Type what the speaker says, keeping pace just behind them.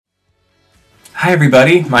Hi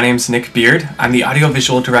everybody, my name's Nick Beard. I'm the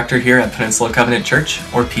audiovisual director here at Peninsula Covenant Church,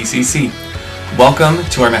 or PCC. Welcome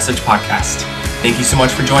to our Message Podcast. Thank you so much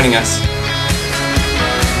for joining us.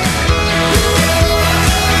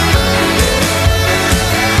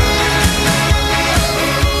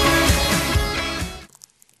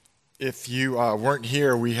 If you weren't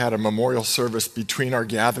here, we had a memorial service between our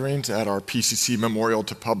gatherings at our PCC Memorial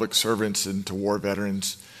to Public Servants and to War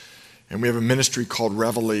Veterans. And we have a ministry called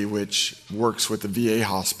Reveille, which works with the VA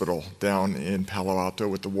hospital down in Palo Alto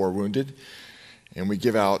with the war wounded. And we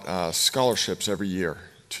give out scholarships every year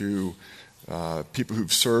to people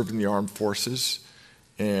who've served in the armed forces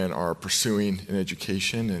and are pursuing an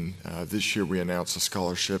education. And this year we announced a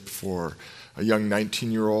scholarship for a young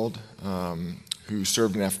 19-year-old who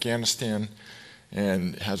served in Afghanistan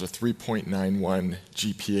and has a 3.91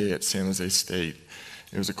 GPA at San Jose State.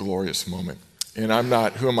 It was a glorious moment. And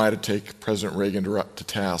who am I to take President Reagan to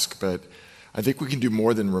task, but I think we can do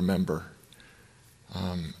more than remember.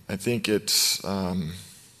 I think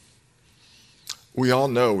we all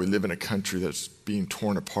know we live in a country that's being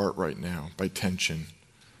torn apart right now by tension,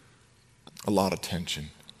 a lot of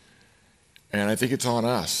tension. And I think it's on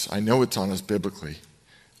us. I know it's on us biblically.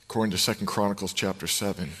 According to 2 Chronicles chapter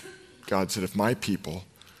 7, God said, if my people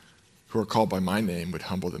who are called by my name would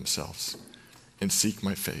humble themselves and seek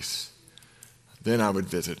my face, then I would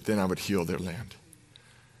visit, then I would heal their land.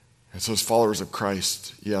 And so as followers of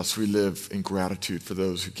Christ, yes, we live in gratitude for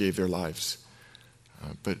those who gave their lives.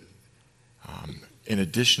 But in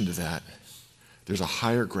addition to that, there's a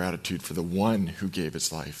higher gratitude for the one who gave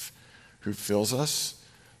his life, who fills us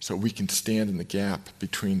so we can stand in the gap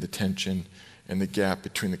between the tension and the gap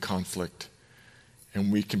between the conflict.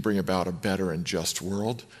 And we can bring about a better and just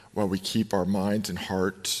world while we keep our minds and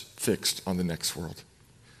hearts fixed on the next world.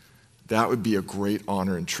 That would be a great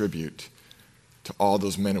honor and tribute to all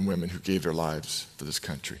those men and women who gave their lives for this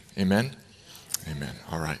country. Amen? Amen.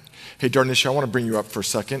 All right. Hey, Darnisha, I want to bring you up for a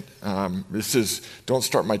second. Don't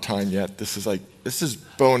start my time yet. This is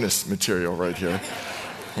bonus material right here.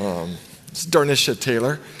 This is Darnisha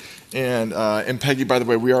Taylor. And Peggy, by the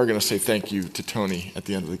way, we are going to say thank you to Tony at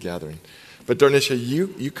the end of the gathering. But Darnisha,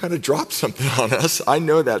 you kind of dropped something on us. I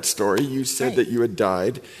know that story. You said that you had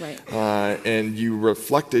died. Right. And you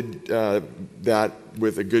reflected that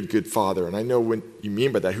with a good father. And I know what you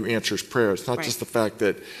mean by that, who answers prayer. It's not just the fact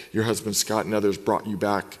that your husband Scott and others brought you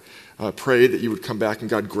back, prayed that you would come back, and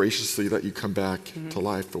God graciously let you come back to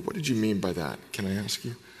life. But what did you mean by that? Can I ask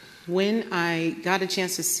you? When I got a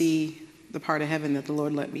chance to see the part of heaven that the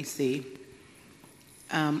Lord let me see,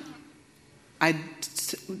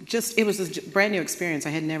 it was a brand new experience. I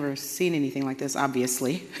had never seen anything like this,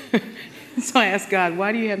 obviously. So I asked God,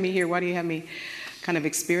 why do you have me here? Why do you have me kind of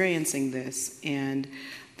experiencing this? And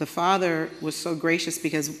the Father was so gracious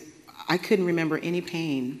because I couldn't remember any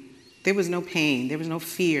pain. There was no pain. There was no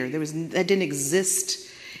fear. That didn't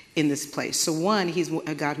exist in this place. So one, he's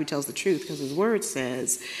a God who tells the truth because his word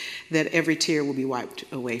says that every tear will be wiped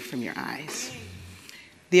away from your eyes.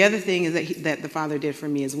 The other thing is that the Father did for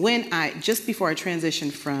me is just before I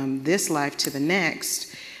transitioned from this life to the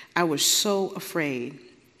next, I was so afraid.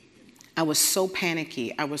 I was so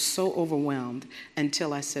panicky. I was so overwhelmed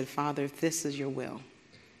until I said, Father, if this is your will,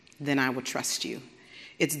 then I will trust you.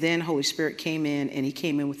 It's then Holy Spirit came in, and he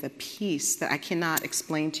came in with a peace that I cannot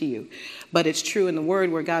explain to you. But it's true in the word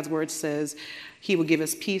where God's word says he will give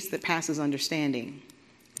us peace that passes understanding.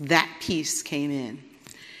 That peace came in.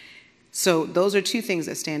 So those are two things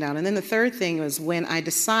that stand out. And then the third thing was when I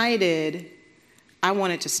decided I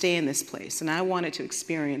wanted to stay in this place and I wanted to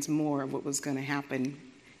experience more of what was going to happen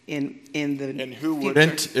in the And who future.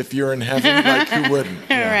 wouldn't if you're in heaven? Like, who wouldn't?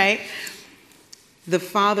 Yeah. Right. The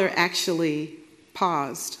Father actually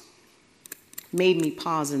paused, made me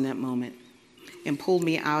pause in that moment and pulled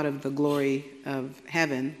me out of the glory of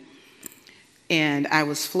heaven. And I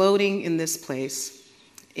was floating in this place.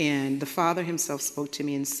 And the Father himself spoke to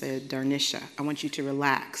me and said, Darnisha, I want you to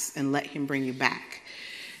relax and let him bring you back.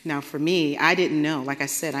 Now, for me, I didn't know. Like I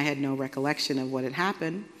said, I had no recollection of what had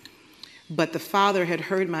happened. But the Father had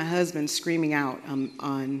heard my husband screaming out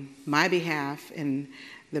on my behalf and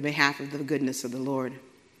the behalf of the goodness of the Lord.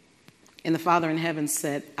 And the Father in heaven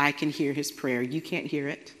said, I can hear his prayer. You can't hear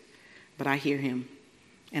it, but I hear him.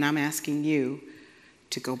 And I'm asking you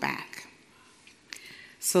to go back.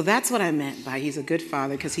 So that's what I meant by he's a good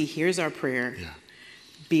Father, because he hears our prayer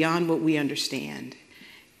beyond what we understand.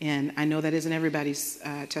 And I know that isn't everybody's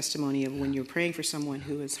testimony of when you're praying for someone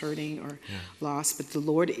who is hurting or lost, but the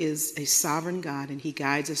Lord is a sovereign God, and he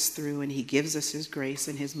guides us through, and he gives us his grace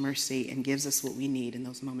and his mercy and gives us what we need in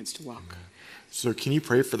those moments to walk. So can you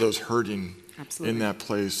pray for those hurting Absolutely. in that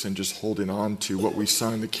place and just holding on to what we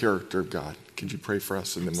saw in the character of God? Could you pray for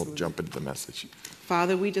us, and then we'll jump into the message.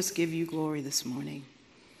 Father, we just give you glory this morning.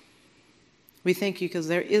 We thank you because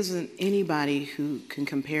there isn't anybody who can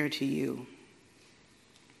compare to you.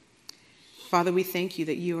 Father, we thank you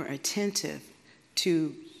that you are attentive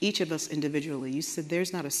to each of us individually. You said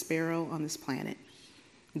there's not a sparrow on this planet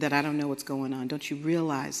that I don't know what's going on. Don't you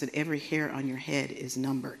realize that every hair on your head is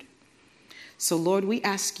numbered? So, Lord, we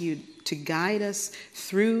ask you to guide us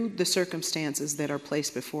through the circumstances that are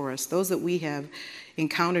placed before us, those that we have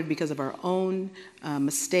encountered because of our own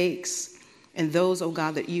mistakes, and those, oh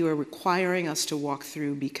God, that you are requiring us to walk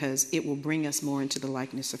through because it will bring us more into the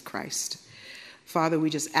likeness of Christ. Father, we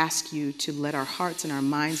just ask you to let our hearts and our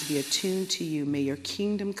minds be attuned to you. May your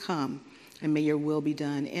kingdom come and may your will be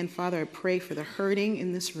done. And Father, I pray for the hurting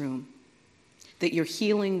in this room, that your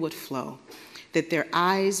healing would flow, that their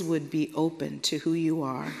eyes would be open to who you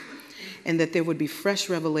are, and that there would be fresh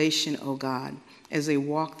revelation, oh God, as they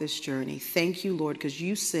walk this journey. Thank you, Lord, because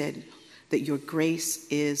you said that your grace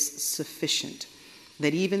is sufficient,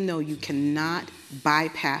 that even though you cannot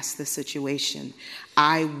bypass the situation,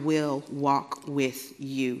 I will walk with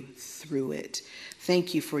you through it.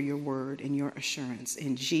 Thank you for your word and your assurance.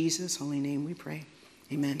 In Jesus' holy name we pray.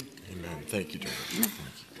 Amen. Amen. Thank you, Jordan.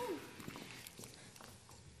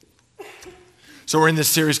 So we're in this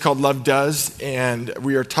series called Love Does, and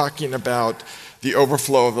we are talking about the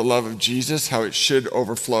overflow of the love of Jesus, how it should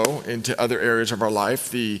overflow into other areas of our life.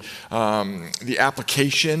 The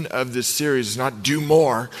application of this series is not do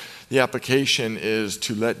more. The application is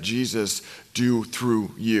to let Jesus do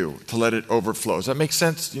through you, to let it overflow. Does that make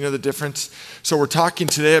sense? Do you know the difference? So we're talking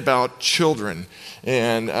today about children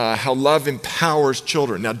and how love empowers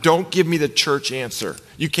children. Now, don't give me the church answer.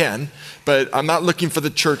 You can, but I'm not looking for the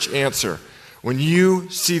church answer. When you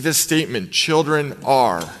see this statement, children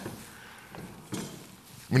are,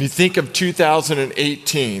 when you think of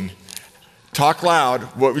 2018, talk loud,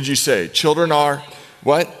 what would you say? Children are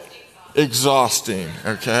what? Exhausting.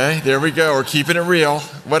 Okay, there we go. We're keeping it real.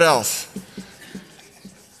 What else?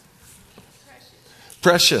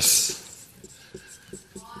 Precious.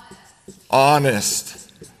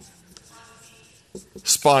 Honest.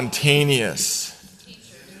 Spontaneous.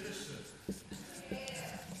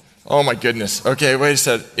 Oh my goodness. Okay, wait a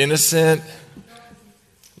second. Innocent.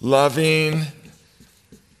 Loving.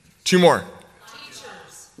 Two more.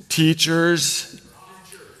 Teachers.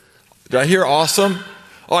 Did I hear awesome?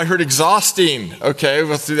 Oh, I heard exhausting. Okay,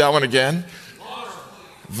 let's do that one again.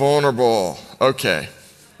 Vulnerable. Okay.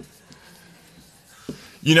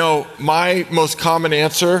 You know, my most common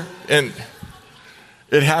answer, and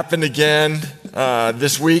it happened again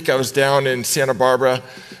this week. I was down in Santa Barbara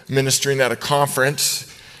ministering at a conference.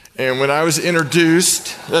 And when I was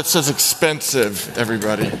introduced, that says expensive,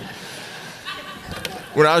 everybody.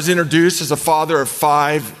 When I was introduced as a father of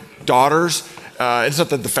 5 daughters, it's not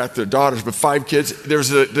that the fact they're daughters, but 5 kids, there was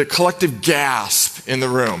the collective gasp in the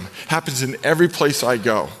room. Happens in every place I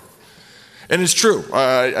go. And it's true.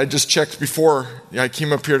 I just checked before I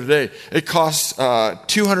came up here today. It costs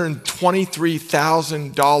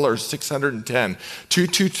 $223,000, $610,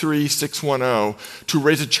 $223,610 to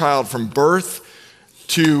raise a child from birth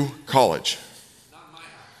to college.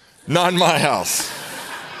 Not in my house.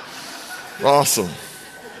 Awesome.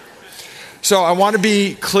 So I want to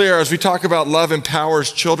be clear as we talk about love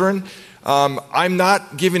empowers children. I'm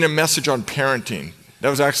not giving a message on parenting. That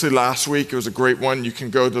was actually last week. It was a great one. You can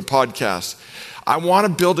go to the podcast. I want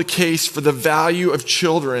to build a case for the value of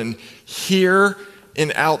children here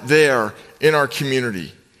and out there in our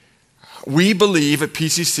community. We believe at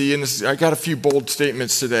PCC, and I got a few bold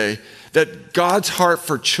statements today, that God's heart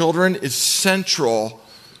for children is central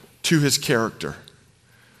to his character.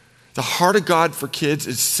 The heart of God for kids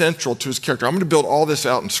is central to his character. I'm going to build all this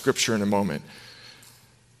out in Scripture in a moment.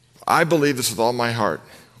 I believe this with all my heart.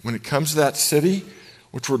 When it comes to that city,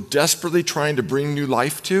 which we're desperately trying to bring new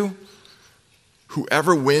life to,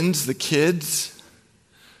 whoever wins the kids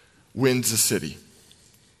wins the city.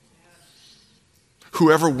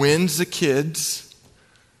 Whoever wins the kids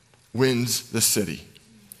wins the city.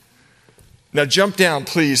 Now jump down,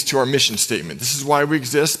 please, to our mission statement. This is why we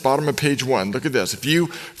exist, bottom of page 1. Look at this. If you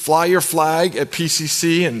fly your flag at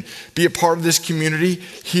PCC and be a part of this community,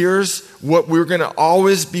 here's what we're going to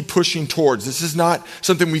always be pushing towards. This is not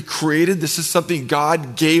something we created. This is something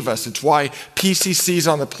God gave us. It's why PCC is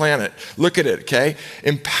on the planet. Look at it, okay?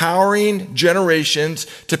 Empowering generations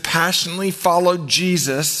to passionately follow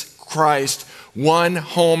Jesus Christ one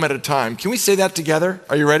home at a time. Can we say that together?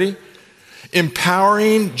 Are you ready?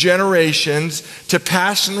 Empowering generations to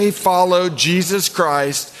passionately follow Jesus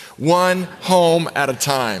Christ one home at a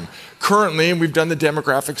time. Currently, and we've done the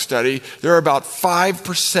demographic study, there are about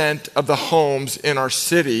 5% of the homes in our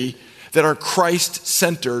city that are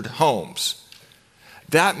Christ-centered homes.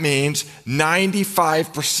 That means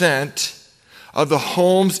 95% of the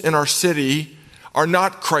homes in our city are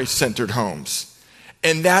not Christ-centered homes.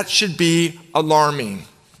 And that should be alarming.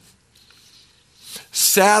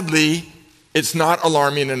 Sadly, it's not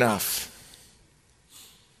alarming enough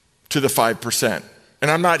to the 5%.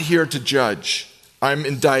 And I'm not here to judge. I'm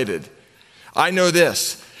indicted. I know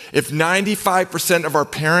this. If 95% of our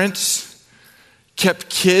parents kept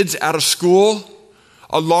kids out of school,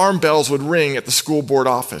 alarm bells would ring at the school board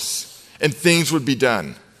office and things would be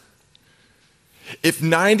done. If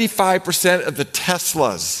 95% of the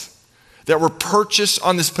Teslas that were purchased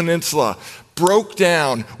on this peninsula broke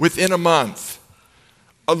down within a month,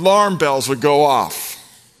 alarm bells would go off.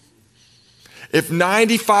 If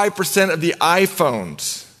 95% of the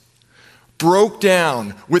iPhones broke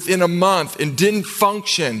down within a month and didn't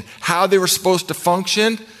function how they were supposed to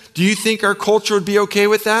function, do you think our culture would be okay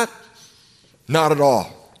with that? Not at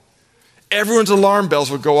all. Everyone's alarm bells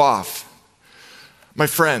would go off. My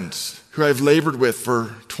friends, who I've labored with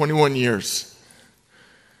for 21 years,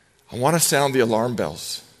 I want to sound the alarm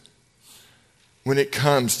bells when it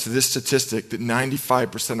comes to this statistic that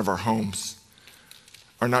 95% of our homes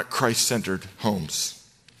are not Christ-centered homes.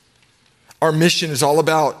 Our mission is all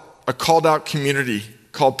about a called out community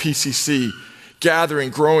called PCC, gathering,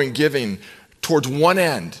 growing, giving towards one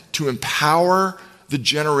end, to empower the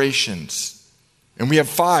generations. And we have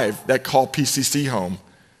 5 that call PCC home,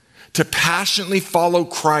 to passionately follow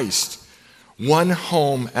Christ one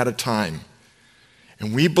home at a time.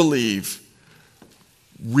 And we believe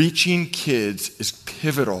reaching kids is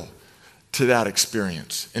pivotal to that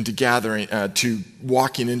experience and to gathering, to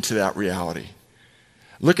walking into that reality.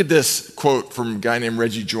 Look at this quote from a guy named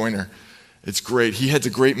Reggie Joyner. It's great. He heads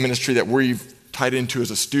a great ministry that we've tied into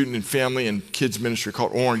as a student and family and kids ministry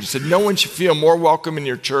called Orange. He said, "No one should feel more welcome in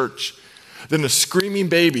your church than a screaming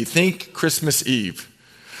baby. Think Christmas Eve,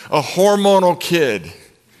 a hormonal kid,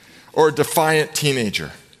 or a defiant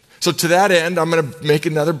teenager." So to that end, I'm going to make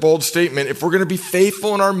another bold statement. If we're going to be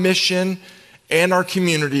faithful in our mission and our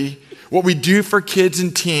community, what we do for kids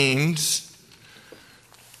and teens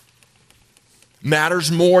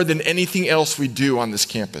matters more than anything else we do on this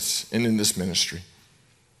campus and in this ministry.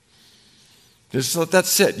 Just let that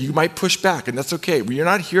sit. You might push back, and that's okay. You're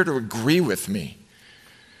not here to agree with me,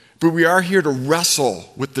 but we are here to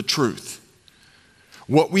wrestle with the truth.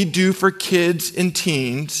 What we do for kids and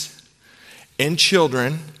teens and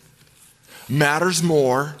children matters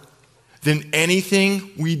more than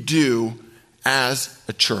anything we do as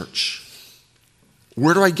a church.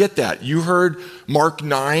 Where do I get that? You heard Mark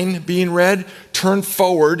 9 being read. Turn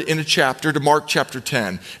forward in a chapter to Mark chapter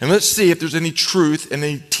 10. And let's see if there's any truth and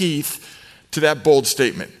any teeth to that bold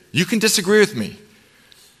statement. You can disagree with me,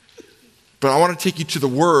 but I want to take you to the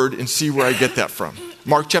Word and see where I get that from.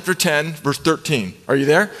 Mark chapter 10, verse 13. Are you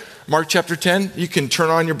there? Mark chapter 10, you can turn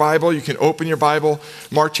on your Bible, you can open your Bible.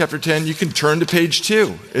 Mark chapter 10, you can turn to page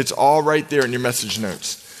 2. It's all right there in your message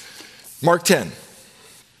notes. Mark 10.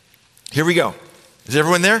 Here we go. Is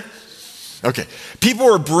everyone there? Okay. People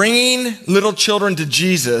were bringing little children to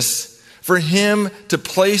Jesus for him to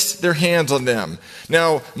place their hands on them.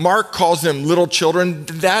 Now, Mark calls them little children.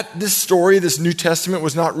 This story, this New Testament,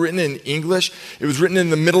 was not written in English. It was written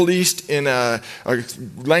in the Middle East in a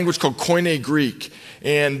language called Koine Greek.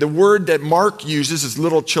 And the word that Mark uses is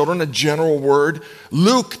little children, a general word.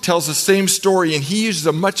 Luke tells the same story, and he uses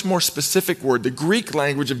a much more specific word. The Greek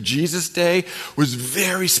language of Jesus' day was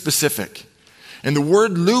very specific. And the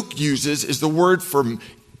word Luke uses is the word from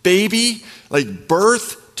baby, like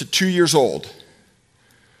birth, to 2 years old.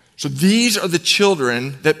 So these are the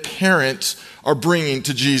children that parents are bringing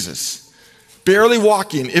to Jesus. Barely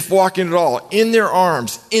walking, if walking at all, in their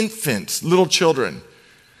arms, infants, little children.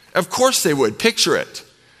 Of course they would. Picture it.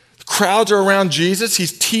 The crowds are around Jesus.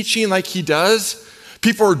 He's teaching like he does.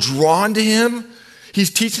 People are drawn to him. He's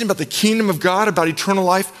teaching about the kingdom of God, about eternal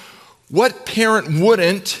life. What parent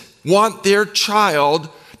wouldn't want their child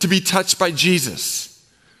to be touched by Jesus?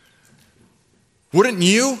 Wouldn't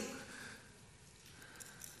you?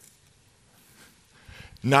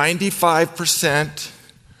 95%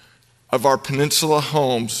 of our peninsula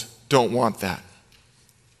homes don't want that.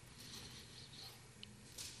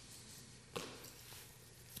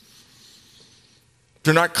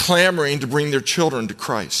 They're not clamoring to bring their children to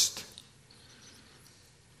Christ.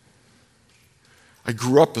 I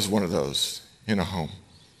grew up as one of those in a home.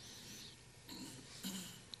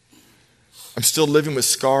 I'm still living with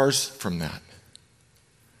scars from that.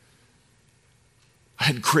 I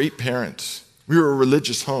had great parents. We were a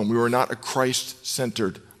religious home. We were not a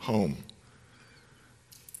Christ-centered home.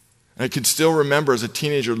 And I can still remember as a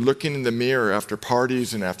teenager looking in the mirror after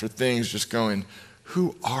parties and after things, just going,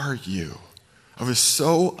 who are you? I was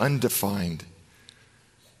so undefined.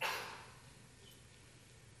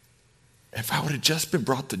 If I would have just been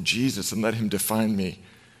brought to Jesus and let him define me,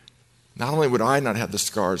 not only would I not have the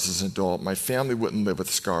scars as an adult, my family wouldn't live with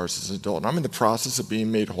scars as an adult. And I'm in the process of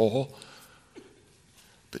being made whole.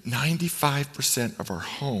 But 95% of our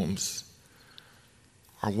homes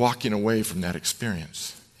are walking away from that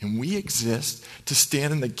experience. And we exist to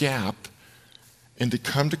stand in the gap and to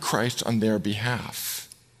come to Christ on their behalf.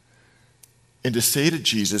 And to say to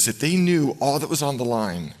Jesus, if they knew all that was on the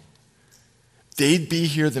line, they'd be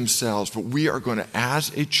here themselves. But we are going to,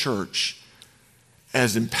 as a church,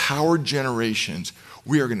 as empowered generations,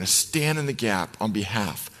 we are going to stand in the gap on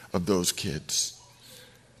behalf of those kids.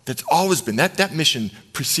 That's always been, that mission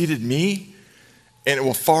preceded me, and it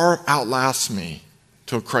will far outlast me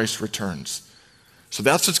till Christ returns. So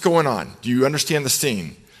that's what's going on. Do you understand the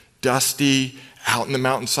scene? Dusty, out in the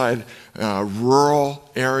mountainside, rural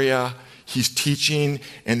area. He's teaching,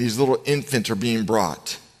 and these little infants are being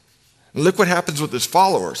brought. And look what happens with his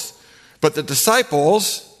followers. But the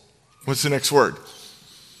disciples, what's the next word?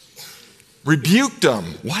 Rebuked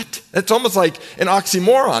them. What? That's almost like an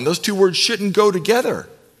oxymoron. Those two words shouldn't go together.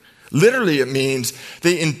 Literally, it means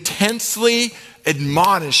they intensely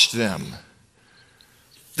admonished them.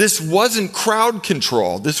 This wasn't crowd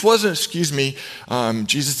control. This wasn't,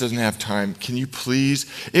 Jesus doesn't have time. Can you please?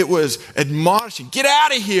 It was admonishing. Get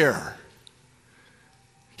out of here.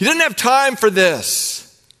 He didn't have time for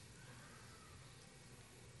this.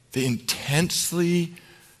 They intensely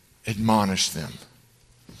admonished them.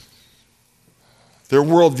 Their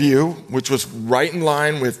worldview, which was right in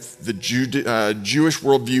line with the Jewish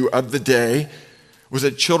worldview of the day, was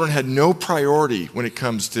that children had no priority when it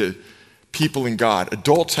comes to people and God.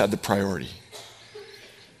 Adults had the priority.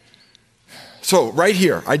 So right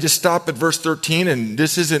here, I just stop at verse 13, and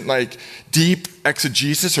this isn't like deep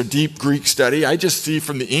exegesis or deep Greek study. I just see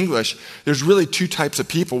from the English, there's really two types of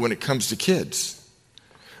people when it comes to kids.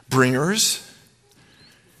 Bringers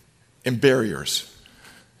and barriers.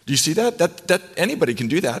 Do you see that? That anybody can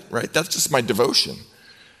do that, right? That's just my devotion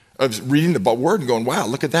of reading the word and going, wow,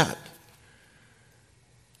 look at that.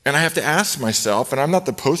 And I have to ask myself, and I'm not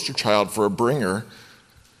the poster child for a bringer,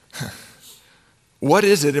 what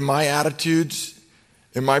is it in my attitudes,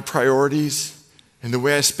 in my priorities, in the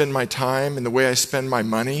way I spend my time, in the way I spend my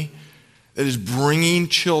money, that is bringing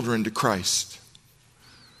children to Christ?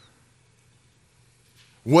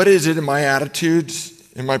 What is it in my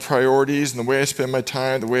attitudes, in my priorities, in the way I spend my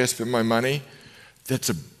time, the way I spend my money, that's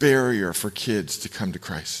a barrier for kids to come to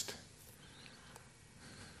Christ?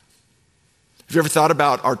 Have you ever thought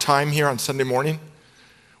about our time here on Sunday morning?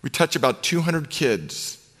 We touch about 200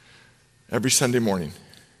 kids every Sunday morning.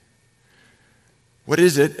 What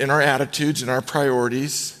is it in our attitudes, in our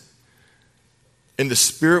priorities, in the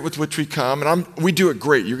spirit with which we come? And we do it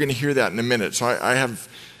great. You're going to hear that in a minute. So I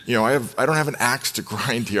don't have an axe to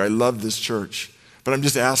grind here. I love this church. But I'm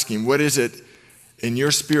just asking, what is it in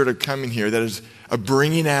your spirit of coming here that is a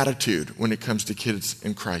bringing attitude when it comes to kids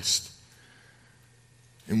in Christ?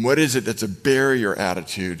 And what is it that's a barrier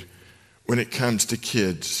attitude when it comes to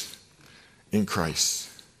kids in Christ?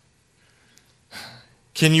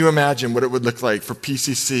 Can you imagine what it would look like for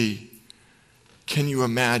PCC? Can you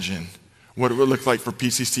imagine what it would look like for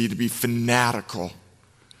PCC to be fanatical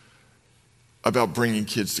about bringing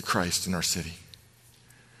kids to Christ in our city?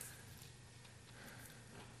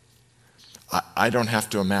 I don't have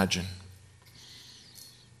to imagine,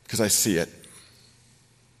 because I see it.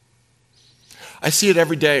 I see it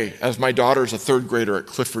every day as my daughter's a third grader at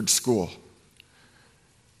Clifford School.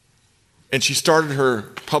 And she started her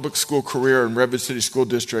public school career in Redwood City School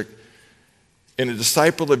District in a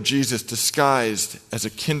disciple of Jesus disguised as a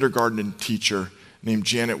kindergarten teacher named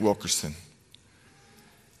Janet Wilkerson.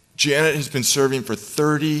 Janet has been serving for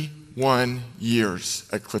 31 years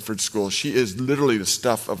at Clifford School. She is literally the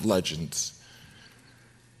stuff of legends.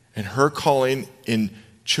 And her calling in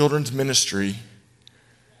children's ministry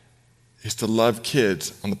is to love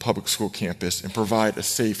kids on the public school campus and provide a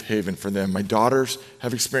safe haven for them. My daughters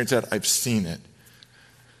have experienced that. I've seen it.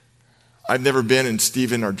 I've never been, and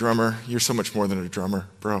Stephen, our drummer, you're so much more than a drummer,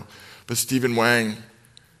 bro. But Stephen Wang,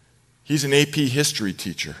 he's an AP history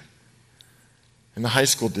teacher in the high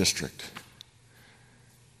school district.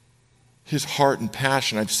 His heart and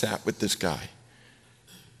passion, I've sat with this guy,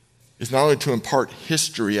 is not only to impart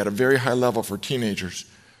history at a very high level for teenagers,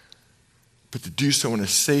 but to do so in a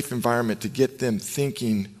safe environment to get them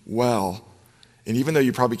thinking well. And even though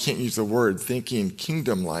you probably can't use the word, thinking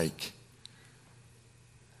kingdom-like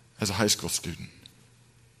as a high school student.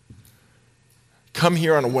 Come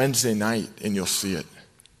here on a Wednesday night and you'll see it.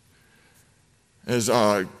 As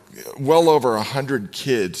well over 100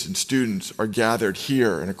 kids and students are gathered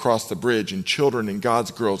here and across the bridge, and children and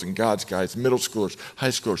God's girls and God's guys, middle schoolers, high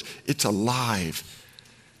schoolers. It's alive.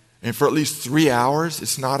 And for at least 3 hours,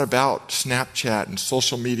 it's not about Snapchat and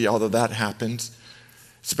social media, although that happens.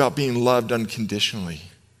 It's about being loved unconditionally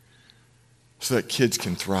so that kids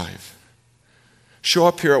can thrive. Show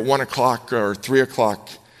up here at 1 o'clock or 3 o'clock,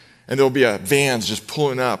 and there'll be vans just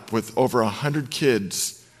pulling up with over 100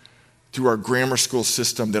 kids through our grammar school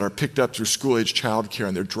system that are picked up through school-age childcare,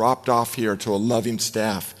 and they're dropped off here to a loving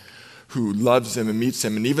staff who loves them and meets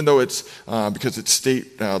them. And even though it's, because it's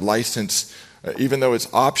state license, even though it's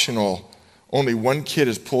optional, only one kid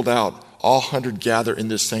is pulled out. All 100 gather in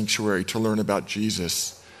this sanctuary to learn about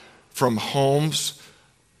Jesus from homes,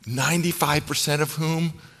 95% of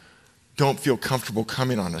whom don't feel comfortable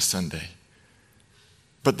coming on a Sunday.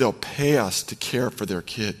 But they'll pay us to care for their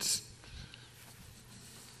kids.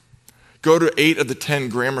 Go to 8 of the 10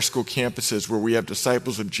 grammar school campuses where we have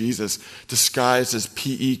disciples of Jesus disguised as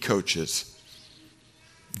PE coaches,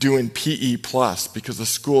 doing PE plus because the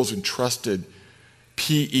schools entrusted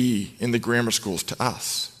PE in the grammar schools to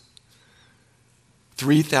us.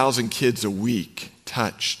 3,000 kids a week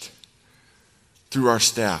touched through our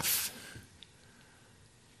staff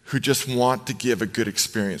who just want to give a good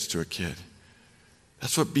experience to a kid.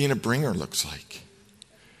 That's what being a bringer looks like.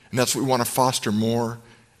 And that's what we want to foster more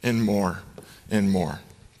and more and more.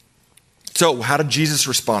 So how did Jesus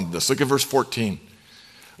respond to this? Look at verse 14.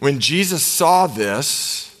 When Jesus saw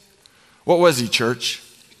this, what was he, church?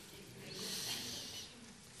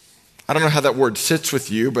 I don't know how that word sits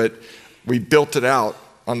with you, but we built it out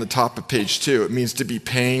on the top of page 2. It means to be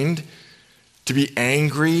pained, to be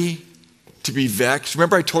angry, to be vexed.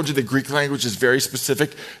 Remember I told you the Greek language is very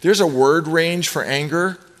specific? There's a word range for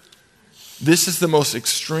anger. This is the most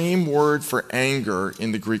extreme word for anger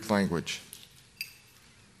in the Greek language.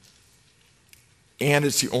 And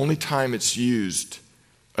it's the only time it's used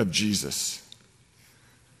of Jesus.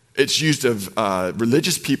 It's used of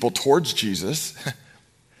religious people towards Jesus.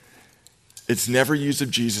 It's never used of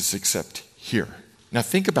Jesus except here. Now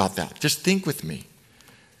think about that. Just think with me.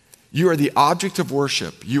 You are the object of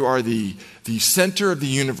worship. You are the center of the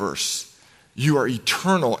universe. You are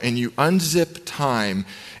eternal, and you unzip time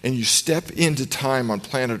and you step into time on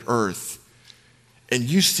planet Earth and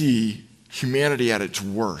you see humanity at its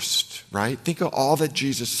worst, right? Think of all that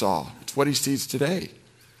Jesus saw. It's what he sees today.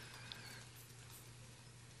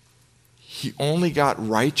 He only got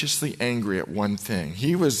righteously angry at one thing.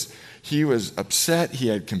 He was upset, he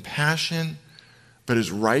had compassion, but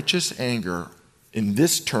his righteous anger in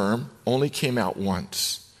this term only came out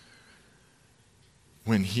once.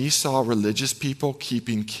 When he saw religious people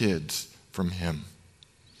keeping kids from him.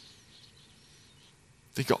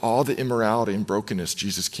 Think of all the immorality and brokenness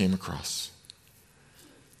Jesus came across.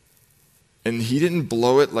 And he didn't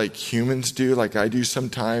blow it like humans do, like I do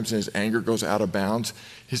sometimes, and his anger goes out of bounds.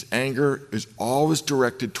 His anger is always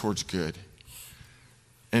directed towards good.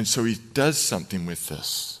 And so he does something with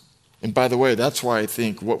this. And by the way, that's why I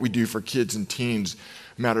think what we do for kids and teens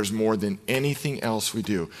matters more than anything else we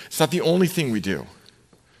do. It's not the only thing we do.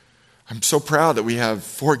 I'm so proud that we have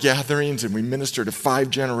 4 gatherings and we minister to 5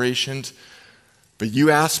 generations. But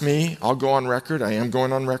you ask me, I'll go on record. I am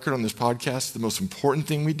going on record on this podcast. The most important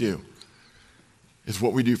thing we do is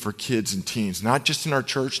what we do for kids and teens, not just in our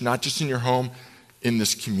church, not just in your home, in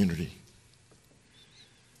this community.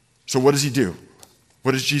 So what does he do?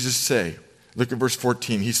 What does Jesus say? Look at verse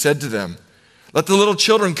 14. He said to them, "Let the little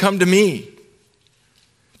children come to me.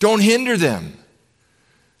 Don't hinder them.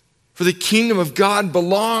 For the kingdom of God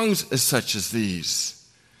belongs as such as these."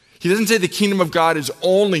 He doesn't say the kingdom of God is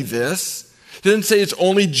only this. He doesn't say it's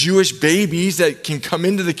only Jewish babies that can come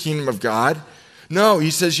into the kingdom of God. No,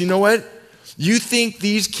 he says, you know what? You think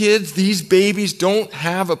these kids, these babies don't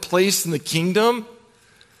have a place in the kingdom?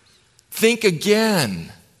 Think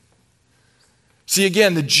again. See,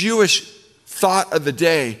 again, the Jewish thought of the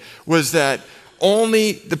day was that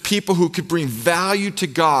only the people who could bring value to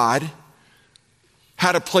God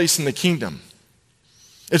had a place in the kingdom.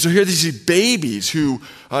 And so here are these babies who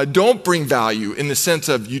don't bring value in the sense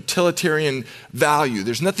of utilitarian value.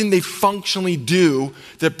 There's nothing they functionally do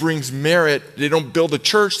that brings merit. They don't build a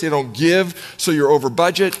church. They don't give, so you're over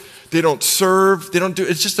budget. They don't serve. They don't do.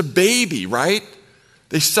 It's just a baby, right?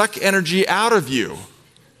 They suck energy out of you.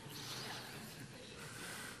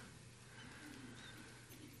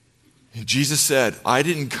 And Jesus said, I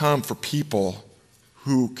didn't come for people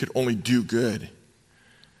who could only do good.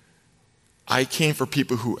 I came for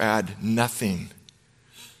people who add nothing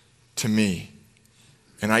to me,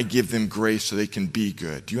 and I give them grace so they can be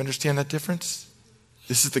good. Do you understand that difference?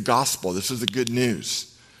 This is the gospel. This is the good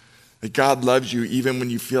news. That God loves you even when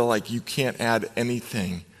you feel like you can't add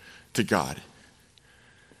anything to God.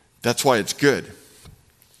 That's why it's good.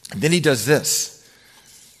 And then he does this.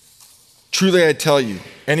 Truly I tell you,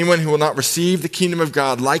 anyone who will not receive the kingdom of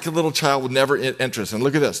God like a little child will never enter it. And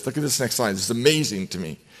look at this. Look at this next line. This is amazing to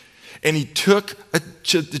me. And he took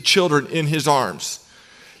the children in his arms.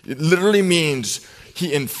 It literally means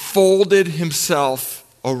he enfolded himself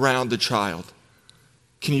around the child.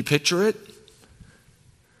 Can you picture it?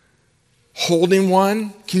 Holding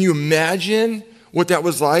one. Can you imagine what that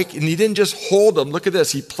was like? And he didn't just hold them. Look at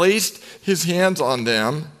this. He placed his hands on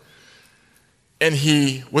them. And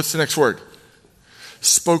he, what's the next word?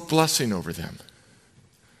 Spoke blessing over them.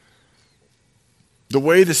 The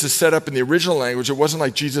way this is set up in the original language, it wasn't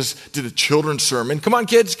like Jesus did a children's sermon. Come on,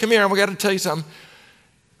 kids, come here. We got to tell you something.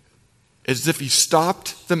 As if he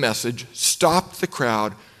stopped the message, stopped the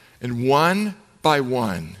crowd, and one by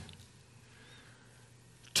one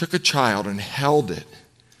took a child and held it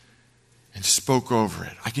and spoke over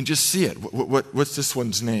it. I can just see it. What's this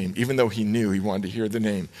one's name? Even though he knew, he wanted to hear the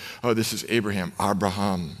name. Oh, this is Abraham.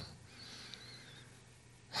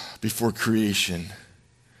 Before creation,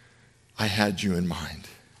 I had you in mind.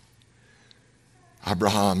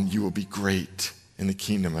 Abraham, you will be great in the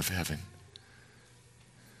kingdom of heaven.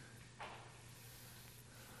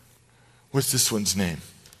 What's this one's name?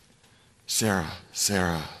 Sarah.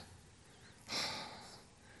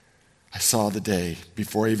 I saw the day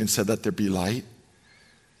before I even said, let there be light.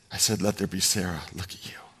 I said, let there be Sarah. Look at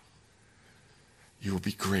you. You will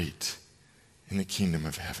be great in the kingdom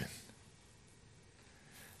of heaven.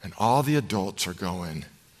 And all the adults are going,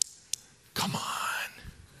 come on.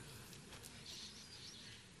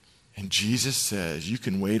 And Jesus says, you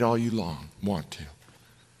can wait all you want to.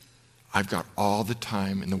 I've got all the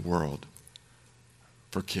time in the world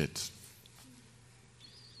for kids.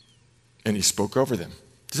 And he spoke over them.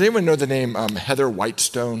 Does anyone know the name Heather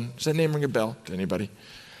Whitestone? Does that name ring a bell to anybody?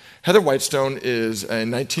 Heather Whitestone is, in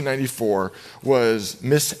 1994, was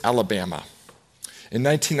Miss Alabama. In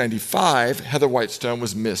 1995, Heather Whitestone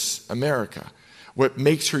was Miss America. What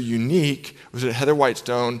makes her unique was that Heather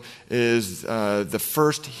Whitestone is the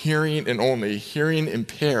first hearing and only hearing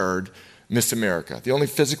impaired Miss America, the only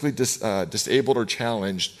physically disabled or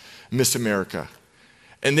challenged Miss America.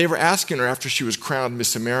 And they were asking her after she was crowned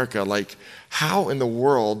Miss America, like, how in the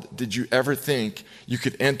world did you ever think you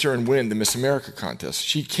could enter and win the Miss America contest?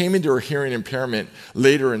 She came into her hearing impairment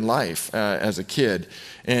later in life as a kid.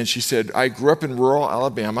 And she said, I grew up in rural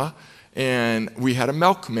Alabama, and we had a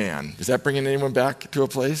milkman. Is that bringing anyone back to a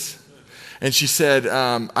place? And she said,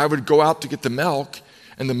 I would go out to get the milk,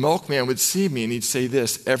 and the milkman would see me, and he'd say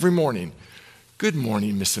this every morning, good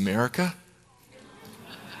morning, Miss America.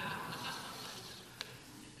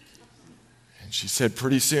 And she said,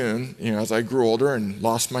 pretty soon, as I grew older and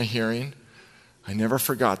lost my hearing, I never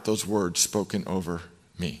forgot those words spoken over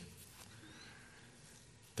me.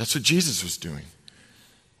 That's what Jesus was doing.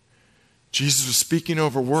 Jesus was speaking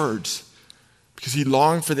over words because he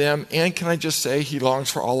longed for them, and can I just say, he longs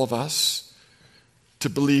for all of us to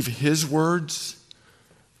believe his words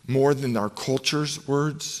more than our culture's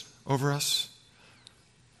words over us.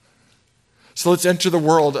 So let's enter the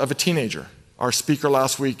world of a teenager. Our speaker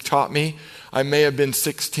last week taught me I may have been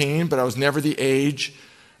 16, but I was never the age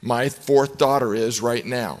my fourth daughter is right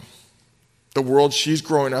now. The world she's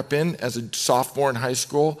growing up in as a sophomore in high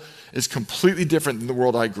school is completely different than the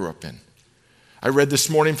world I grew up in. I read this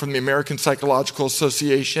morning from the American Psychological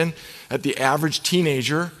Association that the average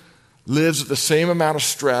teenager lives with the same amount of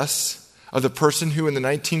stress of the person who in the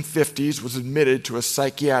 1950s was admitted to a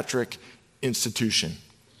psychiatric institution.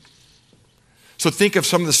 So think of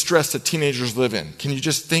some of the stress that teenagers live in. Can you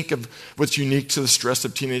just think of what's unique to the stress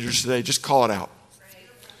of teenagers today? Just call it out.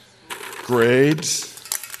 Grades,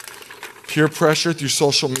 peer pressure through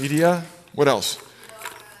social media. What else?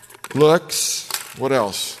 Looks. What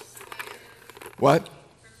else? What?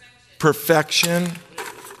 Perfection.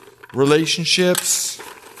 relationships,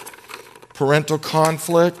 parental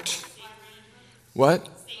conflict, what?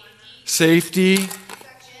 Safety,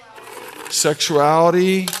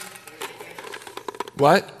 sexuality,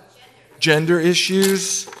 what? Gender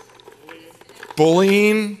issues,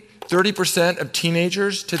 bullying. 30% of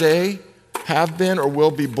teenagers today have been or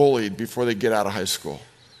will be bullied before they get out of high school.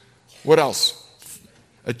 What else?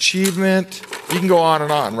 Achievement. You can go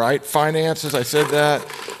on, right? Finances, I said that.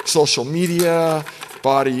 Social media,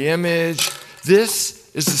 body image. This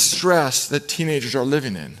is the stress that teenagers are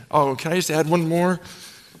living in. Oh, can I just add one more?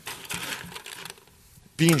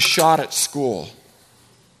 Being shot at school.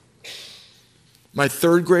 My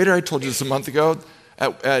third grader, I told you this a month ago,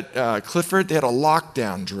 at Clifford, they had a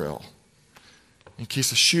lockdown drill in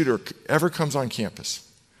case a shooter ever comes on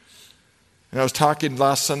campus. And I was talking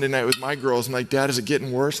last Sunday night with my girls, and like, Dad, is it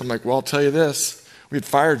getting worse? I'm like, well, I'll tell you this. We had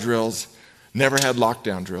fire drills, never had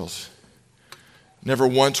lockdown drills. Never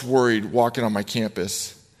once worried walking on my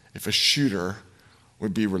campus if a shooter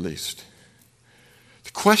would be released.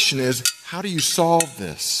 The question is, how do you solve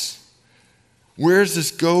this? Where does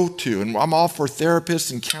this go to? And I'm all for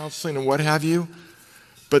therapists and counseling and what have you.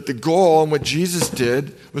 But the goal and what Jesus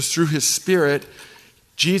did was through his Spirit,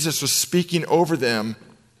 Jesus was speaking over them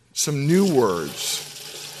some new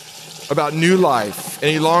words about new life. And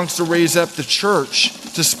he longs to raise up the church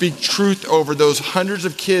to speak truth over those hundreds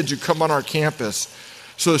of kids who come on our campus.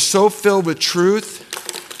 So they're so filled with truth,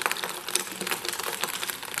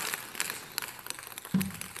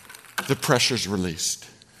 the pressure's released.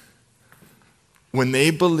 When they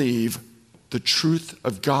believe the truth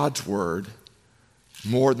of God's word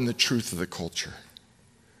more than the truth of the culture,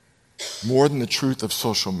 more than the truth of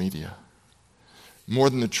social media, more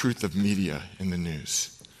than the truth of media in the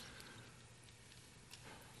news.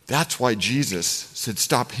 That's why Jesus said,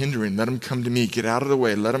 stop hindering, let them come to me, get out of the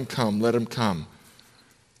way, let them come, let them come.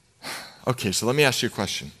 Okay, so let me ask you a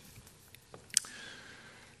question.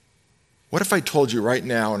 What if I told you right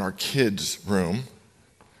now in our kids' room,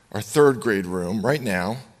 our third grade room, right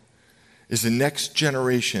now, is the next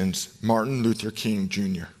generation's Martin Luther King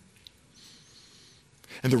Jr.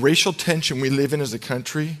 And the racial tension we live in as a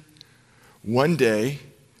country, one day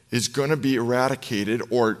is going to be eradicated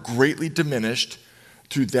or greatly diminished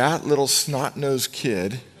through that little snot-nosed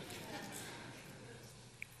kid.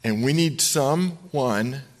 And we need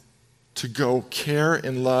someone to go care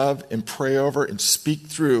and love and pray over and speak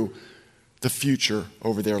through the future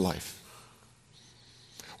over their life.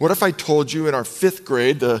 What if I told you in our fifth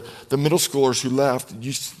grade, the middle schoolers who left,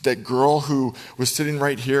 that girl who was sitting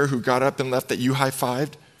right here who got up and left that you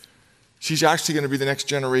high-fived, she's actually going to be the next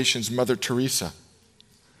generation's Mother Teresa.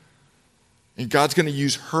 And God's going to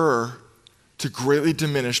use her to greatly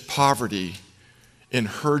diminish poverty in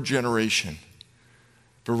her generation.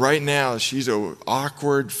 But right now, she's an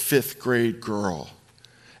awkward fifth grade girl.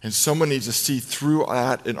 And someone needs to see through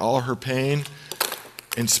that and all her pain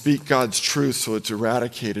and speak God's truth so it's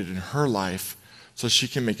eradicated in her life so she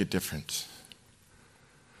can make a difference.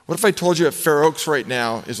 What if I told you at Fair Oaks right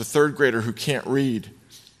now is a third grader who can't read,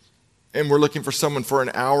 and we're looking for someone for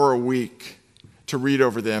an hour a week to read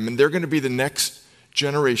over them, and they're going to be the next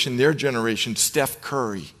generation, their generation, Steph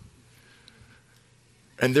Curry.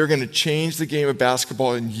 And they're going to change the game of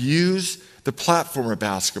basketball and use the platform of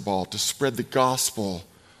basketball to spread the gospel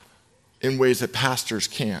in ways that pastors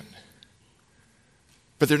can't.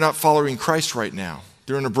 But they're not following Christ right now.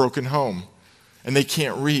 They're in a broken home, and they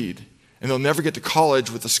can't read. And they'll never get to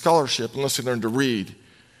college with a scholarship unless they learn to read.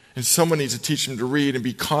 And someone needs to teach them to read and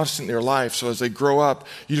be constant in their life. So as they grow up,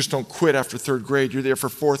 you just don't quit after third grade. You're there for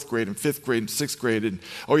fourth grade and fifth grade and sixth grade. And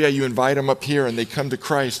oh yeah, you invite them up here and they come to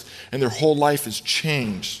Christ and their whole life is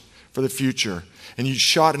changed for the future. And you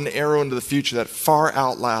shot an arrow into the future that far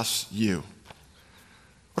outlasts you.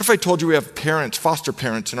 What if I told you we have parents, foster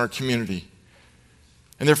parents in our community?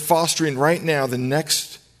 And they're fostering right now the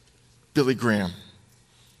next Billy Graham.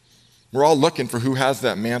 We're all looking for who has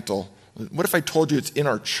that mantle. What if I told you it's in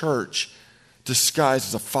our church disguised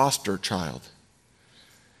as a foster child?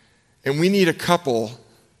 And we need a couple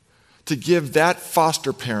to give that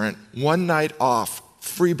foster parent one night off,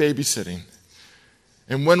 free babysitting,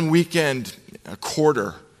 and one weekend, a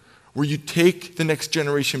quarter, where you take the next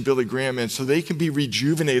generation Billy Graham in so they can be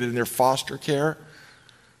rejuvenated in their foster care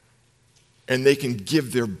and they can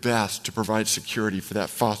give their best to provide security for that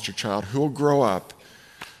foster child who will grow up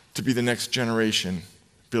to be the next generation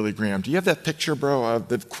Billy Graham. Do you have that picture, bro, of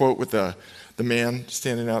the quote with the man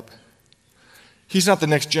standing up? He's not the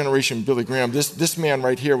next generation Billy Graham. This man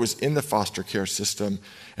right here was in the foster care system,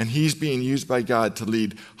 and he's being used by God to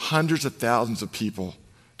lead hundreds of thousands of people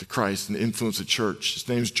to Christ and influence the church. His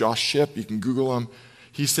name's Josh Shipp. You can Google him.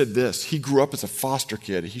 He said this. He grew up as a foster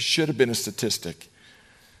kid. He should have been a statistic.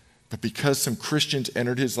 But because some Christians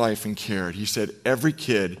entered his life and cared, he said every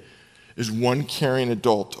kid is one caring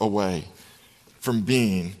adult away from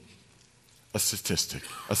being a statistic,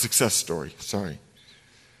 a success story.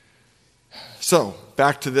 So,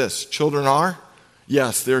 back to this. Children are?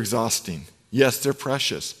 Yes, they're exhausting. Yes, they're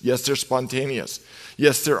precious. Yes, they're spontaneous.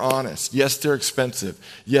 Yes, they're honest. Yes, they're expensive.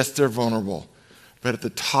 Yes, they're vulnerable. But at the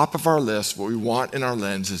top of our list, what we want in our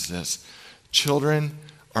lens is this. Children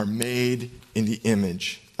are made in the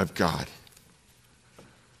image of God.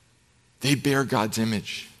 They bear God's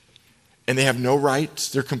image. And they have no rights.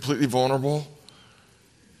 They're completely vulnerable.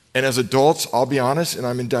 And as adults, I'll be honest, and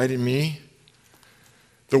I'm indicting me,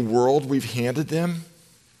 the world we've handed them,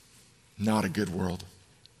 not a good world.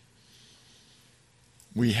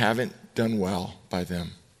 We haven't done well by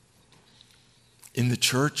them. In the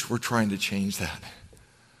church, we're trying to change that.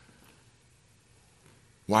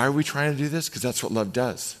 Why are we trying to do this? Because that's what love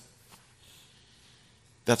does.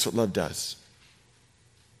 That's what love does.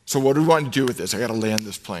 So what do we want to do with this? I got to land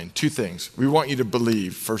this plane. 2 things. We want you to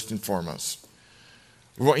believe, first and foremost.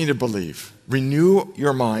 We want you to believe. Renew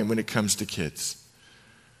your mind when it comes to kids.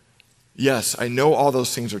 Yes, I know all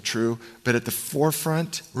those things are true, but at the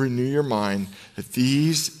forefront, renew your mind that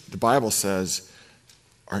these, the Bible says,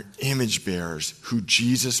 are image bearers who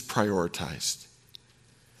Jesus prioritized.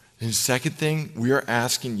 And the second thing, we are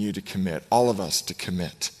asking you to commit, all of us to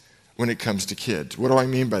commit when it comes to kids. What do I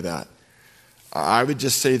mean by that? I would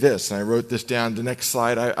just say this, and I wrote this down. The next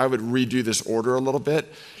slide, I would redo this order a little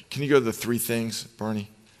bit. Can you go to the 3 things, Barney?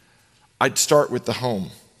 I'd start with the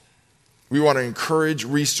home. We want to encourage,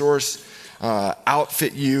 resource,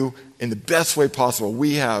 outfit you in the best way possible.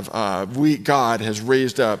 God has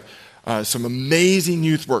raised up some amazing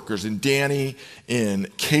youth workers in Danny, in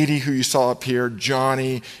Katie, who you saw up here,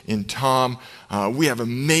 Johnny, in Tom. We have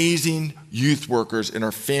amazing youth workers in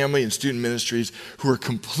our family and student ministries who are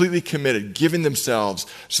completely committed, giving themselves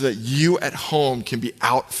so that you at home can be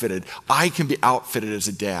outfitted. I can be outfitted as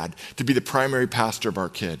a dad to be the primary pastor of our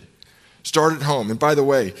kid. Start at home. And by the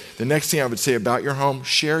way, the next thing I would say about your home,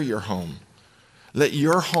 share your home. Let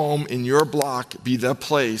your home in your block be the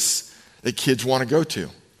place that kids want to go to.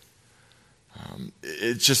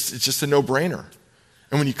 It's just a no-brainer.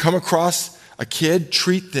 And when you come across a kid,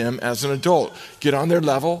 treat them as an adult. Get on their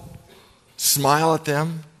level, smile at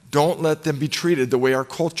them. Don't let them be treated the way our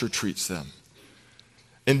culture treats them.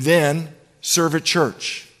 And then serve at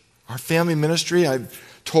church. Our family ministry, I'm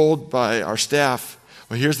told by our staff,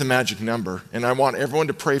 well, here's the magic number, and I want everyone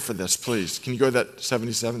to pray for this, please. Can you go to that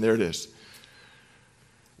 77? There it is.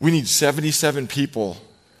 We need 77 people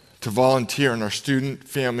to volunteer in our student,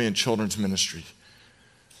 family, and children's ministry.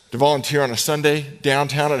 To volunteer on a Sunday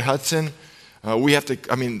downtown at Hudson,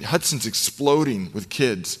 Hudson's exploding with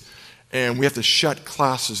kids, and we have to shut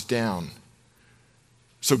classes down.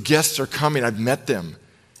 So guests are coming, I've met them,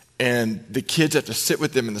 and the kids have to sit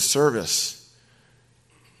with them in the service,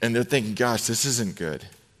 and they're thinking, gosh, this isn't good.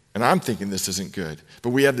 And I'm thinking this isn't good. But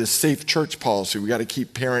we have this safe church policy. We got to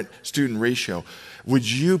keep parent-student ratio. Would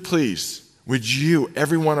you,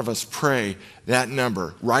 every one of us, pray that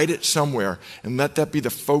number? Write it somewhere and let that be the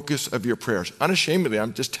focus of your prayers. Unashamedly,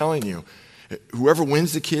 I'm just telling you, whoever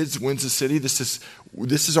wins the kids wins the city. This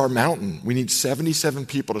is our mountain. We need 77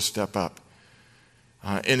 people to step up.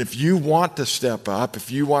 And if you want to step up,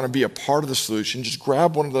 if you want to be a part of the solution, just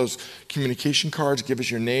grab one of those communication cards, give us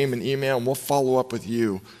your name and email, and we'll follow up with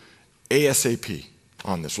you ASAP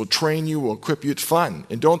on this. We'll train you, we'll equip you. It's fun.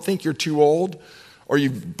 And don't think you're too old or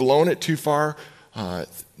you've blown it too far.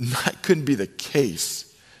 That couldn't be the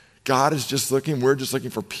case. God is just we're just looking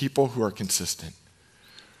for people who are consistent.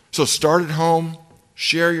 So start at home,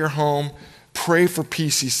 share your home, pray for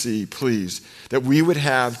PCC, please, that we would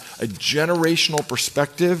have a generational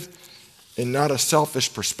perspective and not a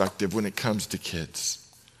selfish perspective when it comes to kids.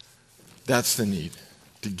 That's the need,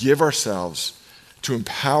 to give ourselves, to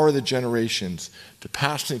empower the generations to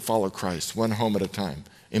passionately follow Christ, one home at a time.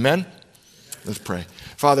 Amen? Let's pray.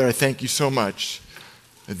 Father, I thank you so much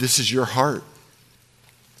that this is your heart.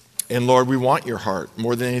 And Lord, we want your heart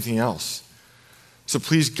more than anything else. So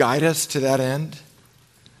please guide us to that end.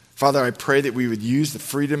 Father, I pray that we would use the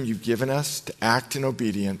freedom you've given us to act in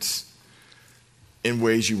obedience in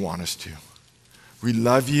ways you want us to. We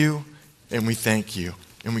love you and we thank you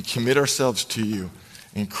and we commit ourselves to you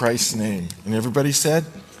in Christ's name. And everybody said?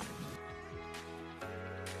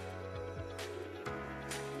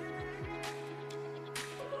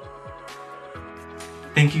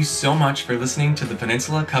 Thank you so much for listening to the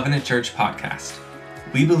Peninsula Covenant Church podcast.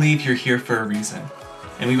 We believe you're here for a reason,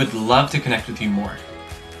 and we would love to connect with you more.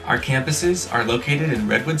 Our campuses are located in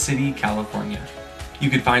Redwood City, California. You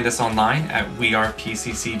can find us online at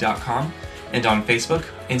wearepcc.com and on Facebook,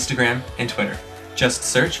 Instagram, and Twitter. Just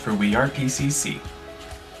search for We Are PCC.